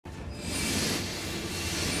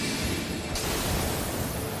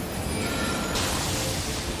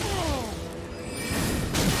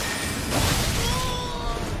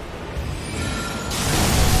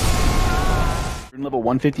level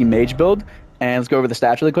 150 mage build. And let's go over the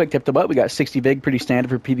stats really quick. Tip to butt, we got 60 Vig, pretty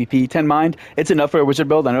standard for PvP. 10 mind, it's enough for a wizard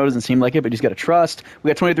build. I know it doesn't seem like it, but you just got to trust. We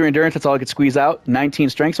got 23 endurance, that's all I could squeeze out.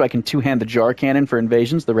 19 strength, so I can two-hand the jar cannon for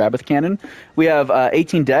invasions, the Rabbath cannon. We have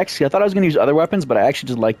 18 dex. I thought I was going to use other weapons, but I actually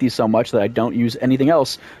just like these so much that I don't use anything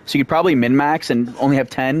else. So you could probably min-max and only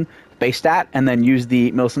have 10 base stat, and then use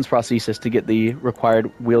the Millicent's Prosthesis to get the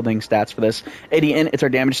required wielding stats for this. 80 int, it's our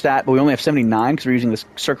damage stat, but we only have 79 because we're using this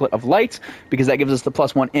Circlet of Light, because that gives us the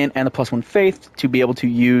 +1 int and the +1 faith to be able to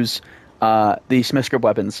use the Smithscript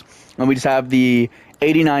weapons. And we just have the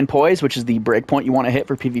 89 poise, which is the breakpoint you want to hit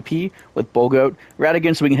for PvP, with Bullgoat.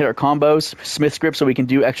 Radigan, so we can hit our combos. Smithscript, so we can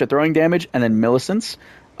do extra throwing damage, and then Millicent's.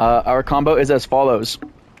 Our combo is as follows.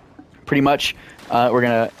 Pretty much, we're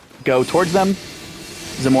going to go towards them.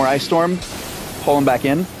 Zamor Ice Storm, pull them back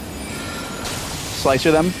in,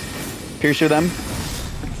 slicer them, piercer them,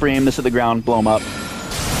 free aim this at the ground, blow them up,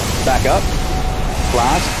 back up,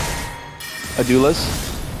 blast, a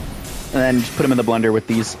duelist, and then just put them in the blender with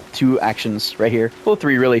these two actions right here. Well,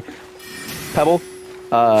 three really. Pebble,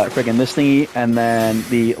 friggin' this thingy, and then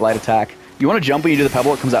the light attack. You want to jump when you do the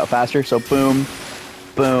pebble, it comes out faster, so boom,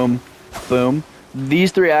 boom, boom.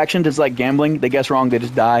 These three actions, it's like gambling. They guess wrong, they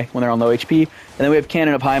just die when they're on low HP. And then we have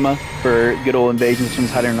Cannon of Haima for good old invasions, if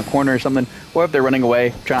someone's hiding in a corner or something, or if they're running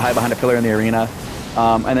away, trying to hide behind a pillar in the arena.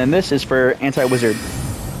 And then this is for Anti-Wizard.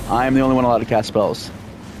 I'm the only one allowed to cast spells.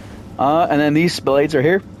 And then these blades are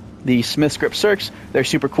here. The Smithscript Cirques, they're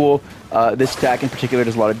super cool. This attack in particular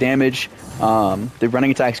does a lot of damage. The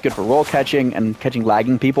running attack is good for roll catching and catching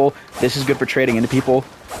lagging people. This is good for trading into people.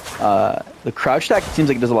 The crouch attack seems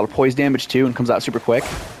like it does a lot of poise damage too and comes out super quick.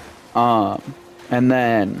 And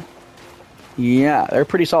then, yeah, they're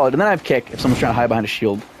pretty solid. And then I have kick if someone's trying to hide behind a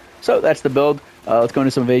shield. So that's the build. Let's go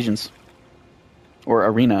into some invasions. Or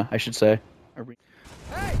arena, I should say.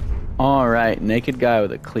 Hey! Alright, naked guy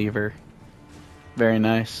with a cleaver. Very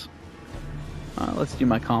nice. Let's do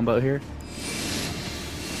my combo here.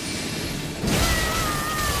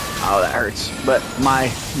 Oh, that hurts. But mine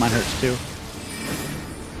hurts too.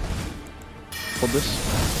 Hold this.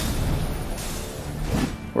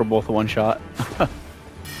 We're both a one shot. I'm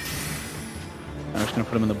just gonna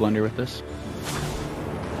put him in the blender with this.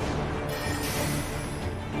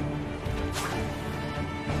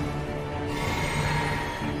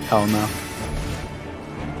 Hell no.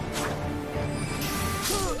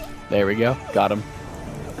 There we go. Got him.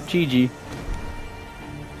 GG.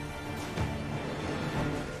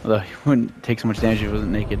 Although he wouldn't take so much damage if he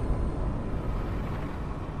wasn't naked.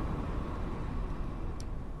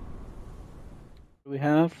 We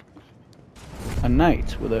have a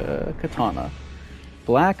knight with a katana.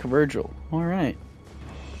 Black Virgil. Alright.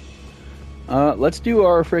 Let's do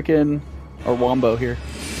our wombo here.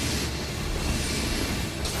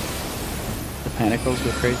 The panic rolls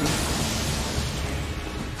go crazy.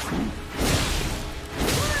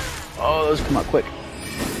 Oh, those come out quick.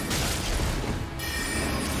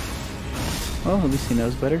 Well, at least he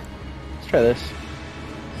knows better. Let's try this.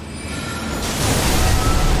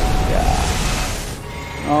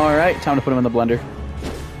 Yeah. Alright, time to put him in the blender.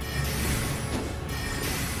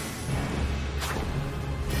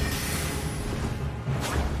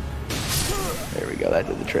 There we go, that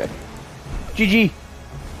did the trick. GG!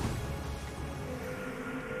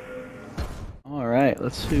 Alright,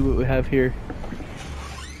 let's see what we have here.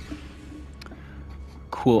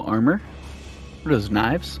 Cool armor. What are those,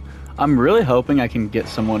 knives? I'm really hoping I can get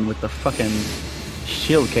someone with the fucking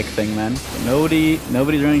shield kick thing, man. But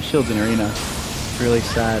nobody's running shields in arena. It's really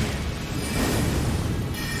sad.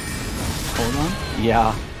 Hold on.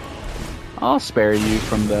 Yeah. I'll spare you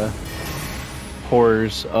from the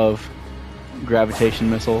horrors of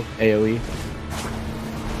gravitation missile AoE.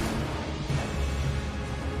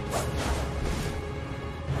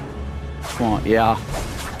 Come on, yeah.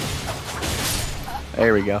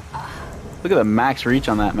 There we go. Look at the max reach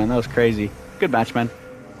on that, man. That was crazy. Good match, man.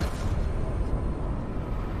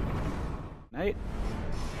 Knight.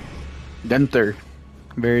 Denther.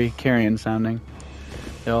 Very carrion sounding.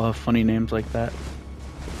 They all have funny names like that.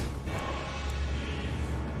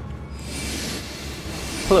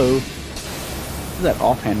 Hello. What is that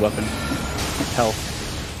offhand weapon? I can't tell.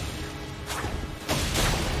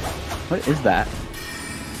 What is that?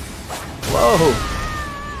 Whoa!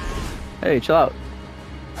 Hey, chill out.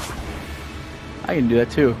 I can do that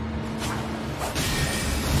too.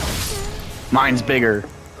 Mine's bigger.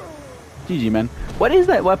 GG, man. What is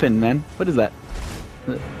that weapon, man? What is that?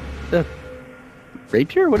 The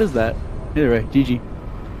rapier? What is that? Either way, GG.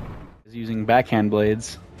 Is using backhand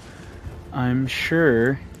blades. I'm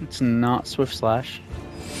sure it's not Swift Slash.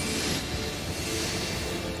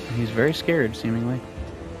 He's very scared, seemingly.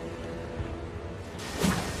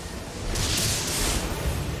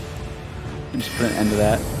 Just put an end to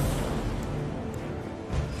that.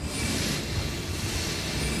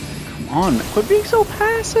 Come on, quit being so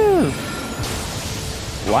passive!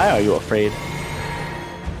 Why are you afraid?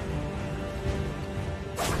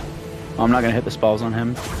 Oh, I'm not gonna hit the spells on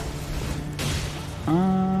him.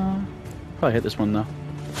 Probably hit this one though.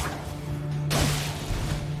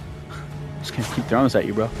 Just gonna keep throwing this at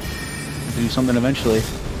you, bro. Do something eventually.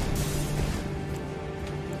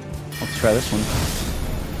 Let's try this one.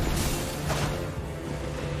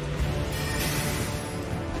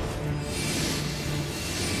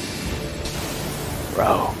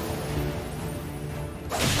 Bro.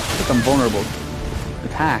 I think I'm vulnerable.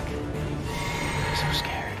 Attack. I'm so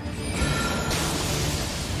scared.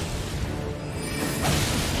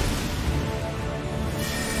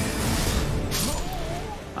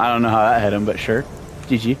 I don't know how that hit him, but sure.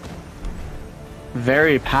 GG.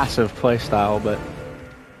 Very passive playstyle, but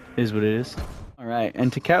it is what it is. Alright,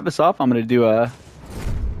 and to cap this off, I'm going to do a...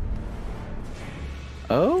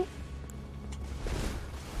 Oh?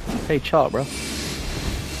 Hey, chill out, bro.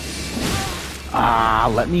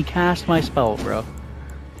 Ah, let me cast my spell, bro.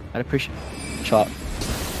 I'd appreciate it. Chill out.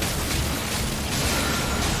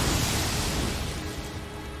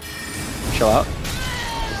 Chill out.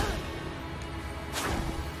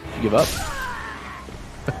 You give up?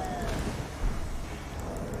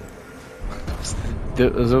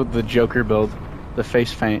 the Joker build. The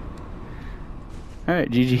face feint. Alright,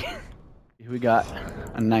 GG. We got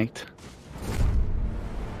a knight.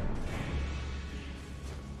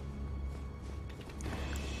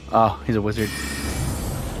 Oh, he's a wizard.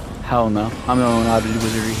 Hell no. I'm the only one allowed to do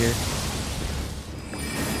wizardry here.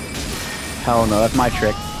 Hell no, that's my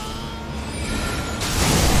trick.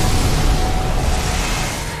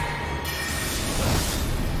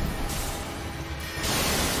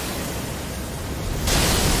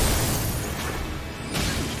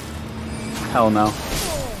 Hell no.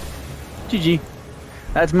 GG.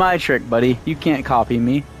 That's my trick, buddy. You can't copy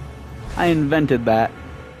me. I invented that.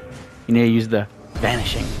 You need to use the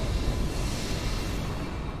vanishing.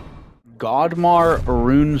 Godmar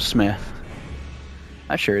Runesmith.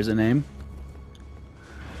 That sure is a name.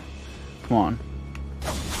 Come on.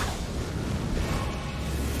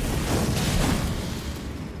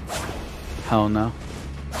 Hell no.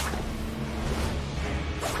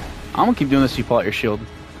 I'm gonna keep doing this if you pull out your shield.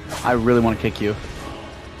 I really want to kick you.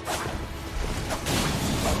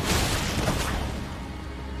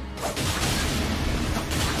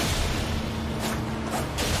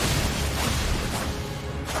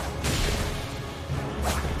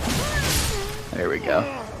 There we go.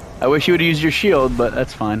 I wish you would have used your shield, but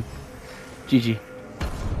that's fine. GG.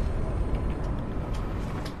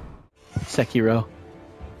 Sekiro.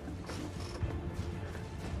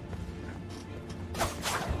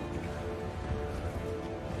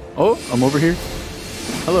 Oh, I'm over here.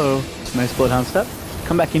 Hello. Nice bloodhound step.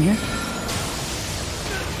 Come back in here.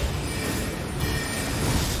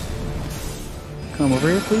 Come over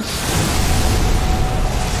here, please.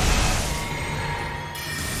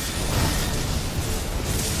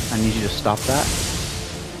 I need you to stop that.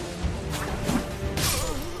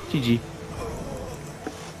 GG.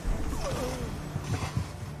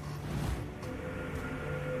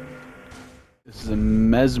 This is a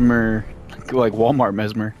mesmer, like Walmart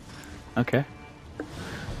mesmer. Okay.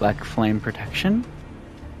 Black flame protection.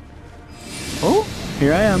 Oh,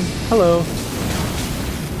 here I am. Hello.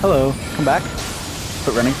 Hello. Come back.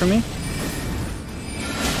 Quit running from me.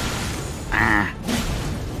 Ah.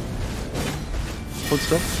 Hold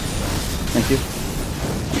still. Thank you.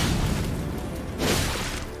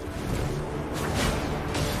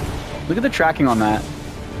 Look at the tracking on that.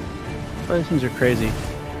 Oh, these things are crazy.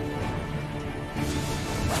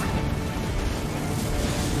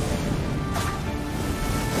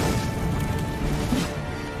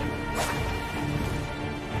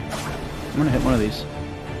 I'm gonna hit one of these.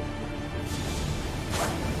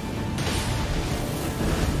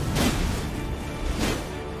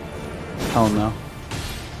 Hell no.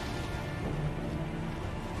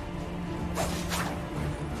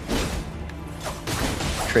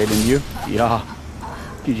 Trading you? Yeah.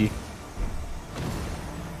 GG.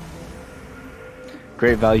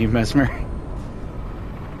 Great value, Mesmer.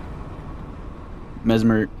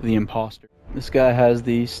 Mesmer the imposter. This guy has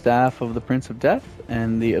the Staff of the Prince of Death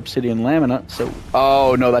and the Obsidian Lamina, so...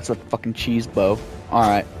 Oh, no, that's a fucking cheese bow.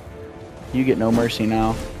 Alright. You get no mercy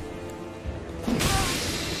now.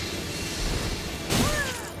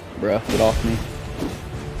 Bruh, get off me.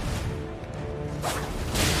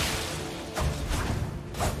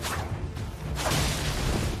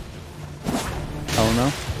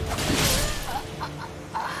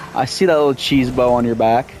 I see that little cheese bow on your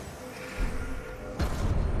back.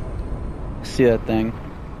 I see that thing.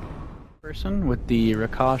 Person with the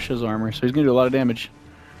Rakasha's armor, so he's gonna do a lot of damage.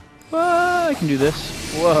 Ah, I can do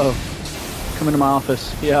this. Whoa. Come into my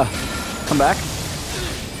office. Yeah. Come back.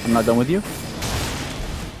 I'm not done with you.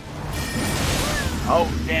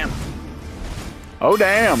 Oh, damn. Oh,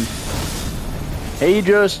 damn. He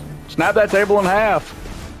just snapped that table in half.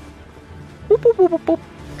 Whoop, whoop, whoop, whoop, whoop.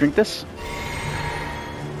 Drink this.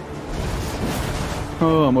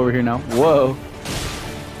 Oh, I'm over here now. Whoa.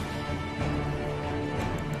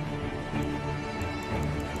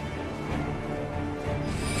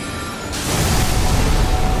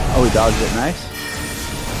 Oh, he dodged it. Nice.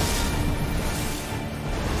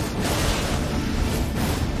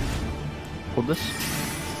 Hold this.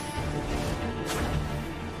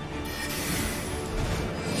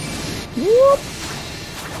 Whoop!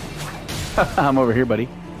 I'm over here, buddy.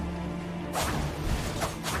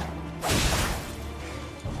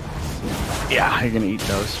 Yeah, you're gonna eat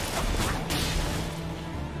those.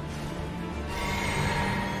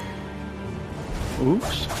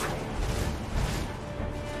 Oops.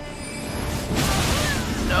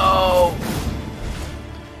 No!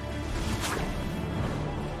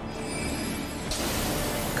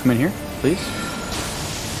 Come in here, please.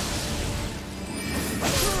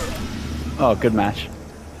 Oh, good match.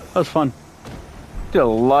 That was fun. Did a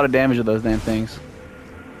lot of damage to those damn things.